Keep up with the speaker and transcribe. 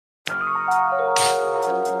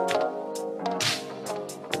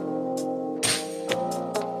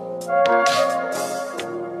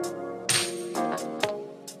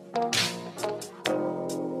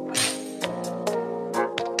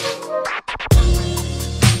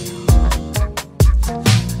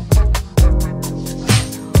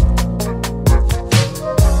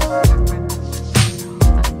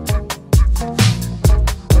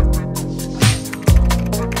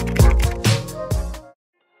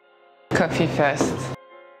Coffee first.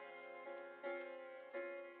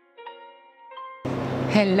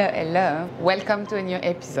 Hello, welcome to a new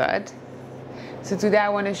episode. So today I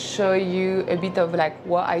want to show you a bit of like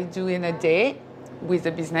what I do in a day with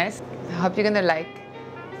the business. I hope you're gonna like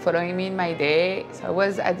following me in my day. So I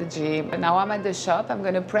was at the gym, but now I'm at the shop. I'm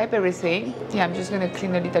gonna prep everything. Yeah, I'm just gonna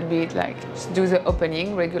clean a little bit, like just do the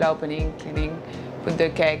opening, regular opening, cleaning, put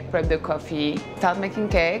the cake, prep the coffee, start making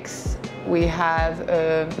cakes. We have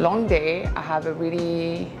a long day. I have a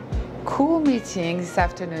really cool meeting this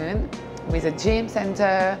afternoon with a gym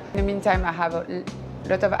center. In the meantime, I have a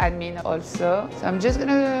lot of admin also. So I'm just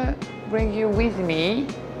gonna bring you with me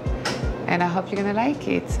and I hope you're gonna like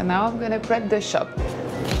it. So now I'm gonna prep the shop.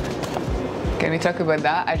 Can we talk about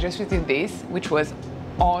that? I just received this, which was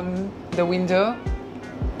on the window.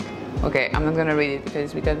 Okay, I'm not gonna read it because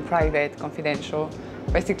it's written private, confidential.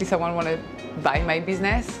 Basically, someone wanna buy my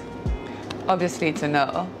business. Obviously it's a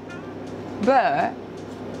no, but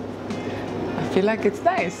I feel like it's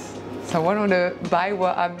nice. Someone want to buy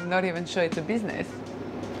what I'm not even sure it's a business.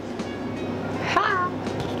 Ha!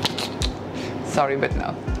 Sorry, but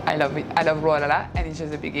no. I love it. I love Rawlala, and it's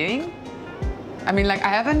just the beginning. I mean, like, I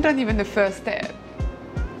haven't done even the first step.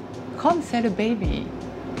 Can't sell a baby.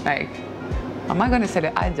 Like, am I gonna sell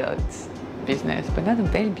an adult business, but not a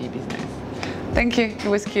baby business? Thank you. It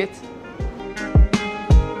was cute.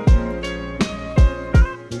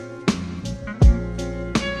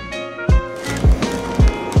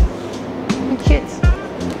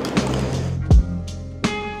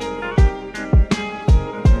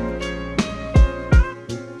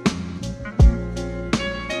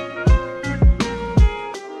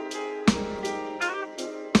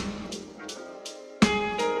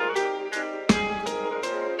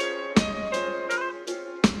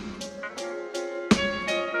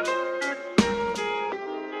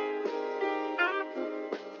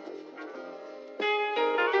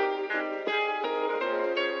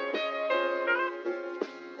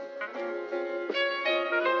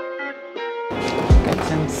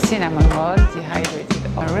 Some cinnamon roll,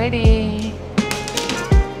 dehydrated already.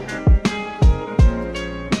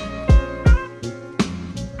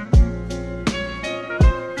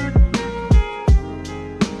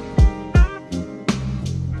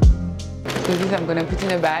 So this I'm gonna put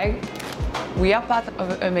in a bag. We are part of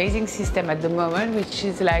an amazing system at the moment, which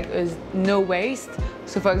is like a no waste.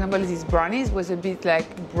 So for example, these brownies was a bit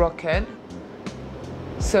like broken.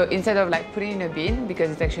 So instead of like putting in a bin,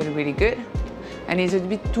 because it's actually really good, and it's a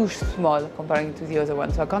bit too small comparing to the other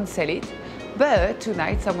one, so I can't sell it. But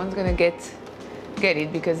tonight someone's gonna get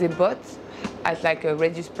it because they bought at like a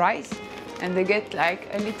reduced price, and they get like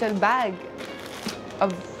a little bag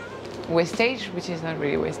of wastage, which is not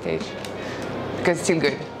really wastage because it's still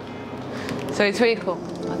good. So it's really cool.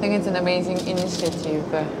 I think it's an amazing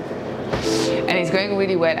initiative, and it's going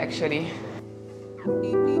really well actually.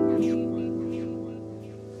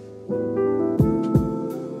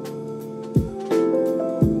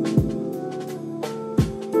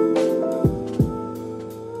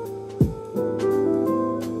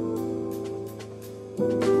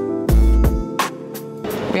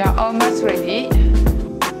 We are almost ready.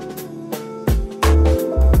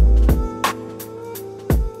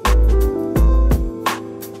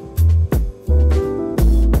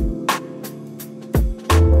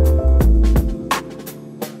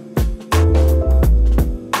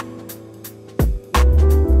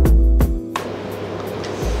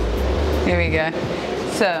 Here we go.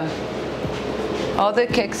 So, all the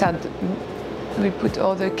cakes are, we put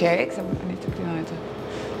all the cakes, I need to clean it.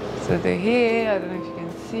 So they're here, I don't know if you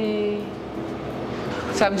can see.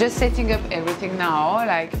 So I'm just setting up everything now,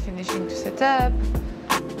 like finishing to set up.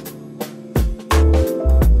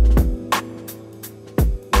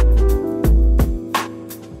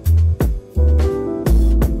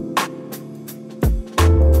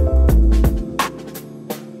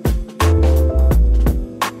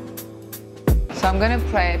 So I'm gonna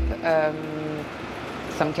prep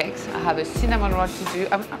some cakes. I have a cinnamon roll to do.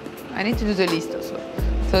 I need to do the list also.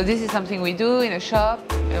 So this is something we do in a shop.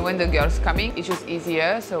 And when the girl's coming, it's just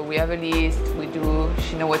easier. So we have a list,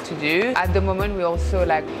 she know what to do. At the moment, we're also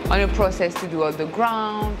like on a process to do all the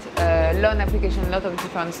ground, loan application, a lot of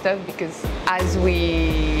different stuff, because as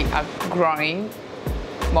we are growing,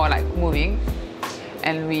 more like moving,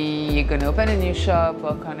 and we're gonna open a new shop,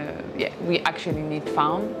 or kind of, yeah, we actually need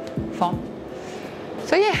farm.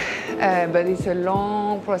 So yeah, but it's a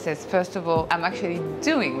long process. First of all, I'm actually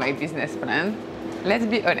doing my business plan. Let's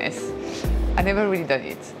be honest, I never really done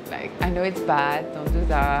it. Like, I know it's bad, don't do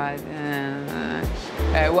that.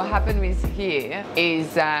 What happened with here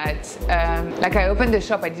is that, like, I opened the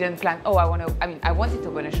shop, I didn't plan, I wanted to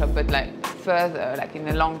open a shop, but like further, like in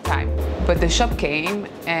a long time. But the shop came,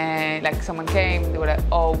 and like someone came, they were like,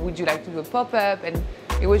 oh, would you like to do a pop-up? And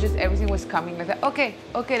it was just, everything was coming like, okay,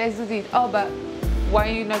 let's do this. Oh, but why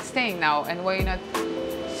are you not staying now? And why are you not?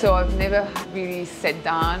 So I've never really sat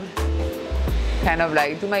down, kind of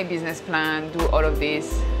like do my business plan, do all of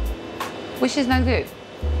this, which is not good.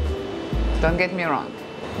 Don't get me wrong.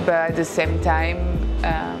 But at the same time,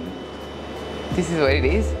 this is what it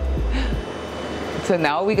is. So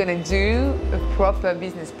now we're gonna do a proper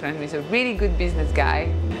business plan with a really good business guy.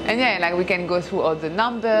 And yeah, like we can go through all the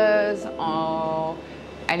numbers,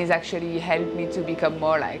 and it's actually helped me to become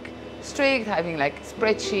more like strict, having like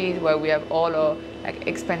spreadsheet where we have all our like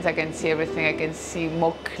expense. I can see everything. I can see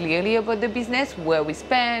more clearly about the business, where we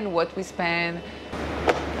spend, what we spend.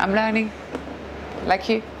 I'm learning, like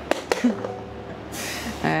you.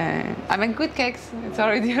 I make good cakes. It's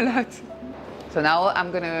already a lot. So now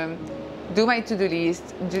I'm gonna do my to-do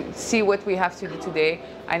list, see what we have to do today.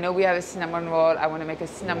 I know we have a cinnamon roll. I want to make a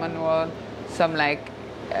cinnamon roll, some like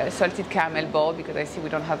salted caramel ball, because I see we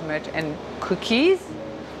don't have much, and cookies.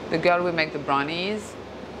 The girl will make the brownies.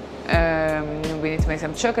 We need to make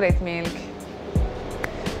some chocolate milk.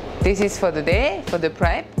 This is for the day, for the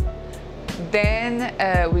prep. Then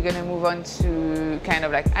we're gonna move on to kind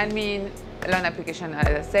of like admin, loan application, as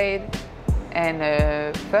I said. And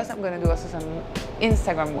first I'm gonna do also some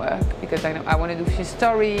Instagram work, because I want to do a few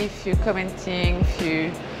stories, few commenting,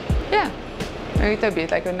 yeah, a little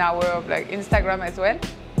bit, like an hour of like Instagram as well.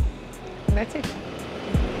 And that's it.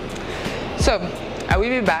 So I will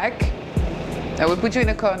be back. I will put you in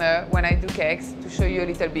a corner when I do cakes to show you a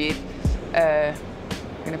little bit. I'm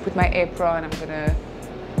gonna put my apron. I'm gonna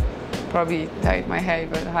probably tie my hair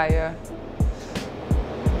even higher,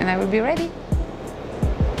 and I will be ready.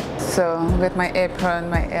 So with my apron,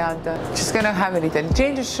 my hair done. Just gonna have a little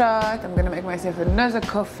ginger shot. I'm gonna make myself another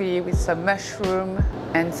coffee with some mushroom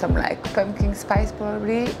and some like pumpkin spice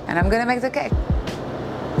probably, and I'm gonna make the cake.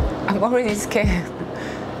 I'm already scared,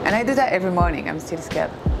 and I do that every morning. I'm still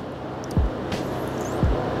scared.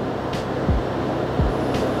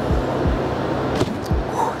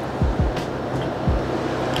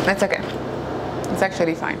 That's okay. It's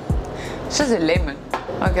actually fine. It's just a lemon.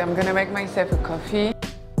 Okay, I'm gonna make myself a coffee.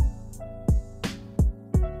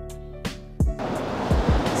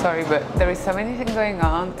 Sorry, but there is so many things going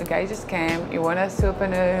on. A guy just came. He wanted us to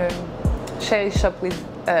open a share shop with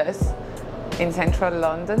us in central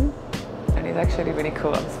London, and it's actually really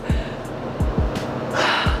cool.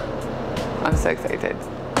 I'm so excited.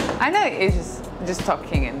 I know it's just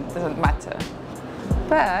talking and it doesn't matter,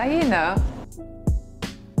 but you know.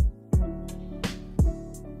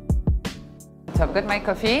 So I've got my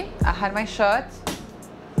coffee. I had my shot.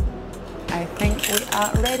 I think we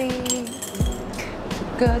are ready.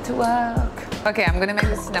 Go to work. Okay, I'm gonna make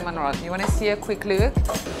the cinnamon roll. You wanna see a quick look?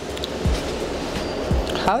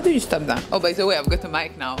 How do you stop that? Oh, by the way, I've got a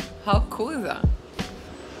mic now. How cool is that?